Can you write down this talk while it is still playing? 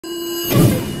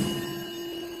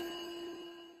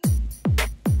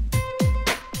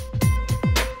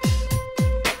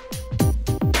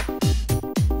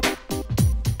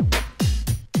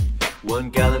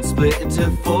split into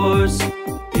fours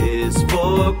is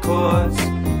 4 quarts.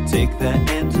 Take that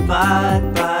and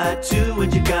divide by 2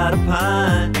 and you got a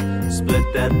pint.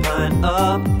 Split that pint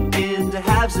up into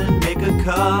halves and make a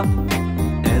cup,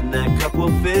 and that cup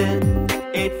will fit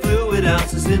 8 fluid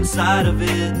ounces inside of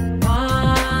it.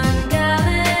 1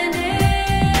 gallon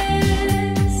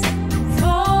is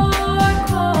 4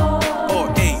 quarts.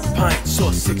 Or 8 pints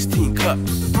or 16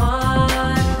 cups.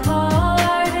 1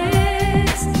 quart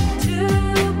is 2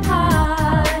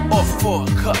 pints. Or 4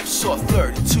 cups or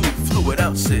 32 fluid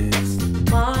ounces.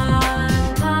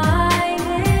 1 pint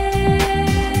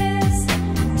is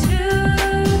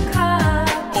 2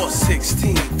 cups. Or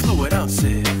 16 fluid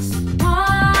ounces. 1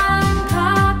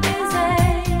 cup is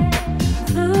 8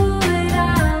 fluid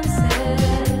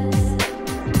ounces.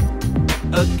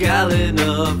 A gallon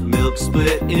of milk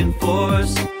split in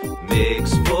 4s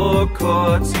makes 4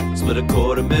 quarts. Split a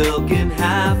quart of milk in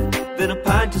half, then a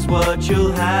pint is what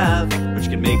you'll have. Which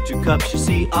can make 2 cups, you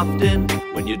see often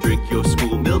when you drink your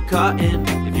school milk carton.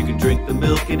 If you can drink the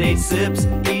milk in 8 sips,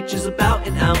 each is about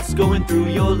an ounce going through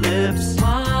your lips.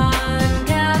 1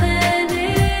 gallon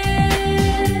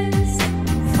is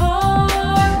 4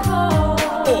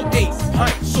 quarts. Or 8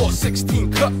 pints or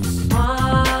 16 cups.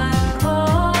 1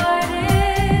 quart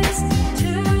is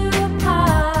 2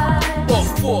 pints. Or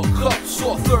 4 cups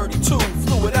or 32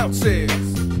 fluid ounces.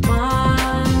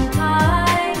 1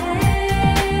 pint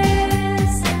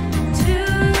is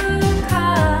 2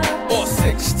 cups. Or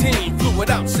 16 fluid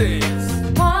ounces.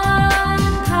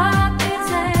 1 cup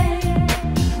is 8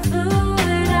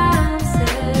 fluid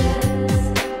ounces.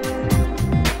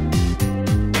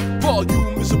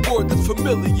 Volume is a word that's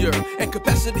familiar, and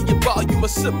capacity and volume are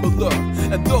similar.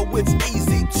 And though it's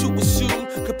easy to assume,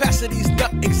 capacity is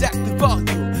not exactly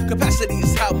volume. Capacity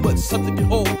is how much something can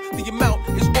hold. The amount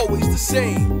is always the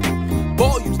same.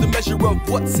 Volume's the measure of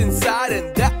what's inside,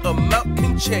 and that amount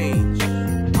can change.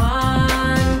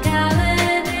 1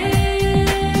 gallon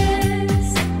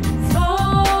is 4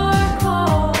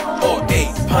 quarts. Or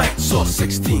 8 pints or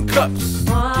 16 cups.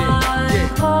 1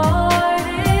 quart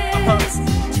is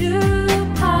 2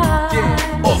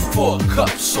 pints. Or 4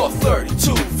 cups or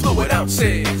 32 fluid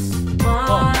ounces. 1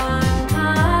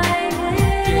 pint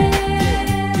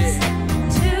is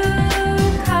 2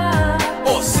 cups.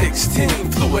 Or 16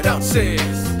 fluid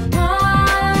ounces.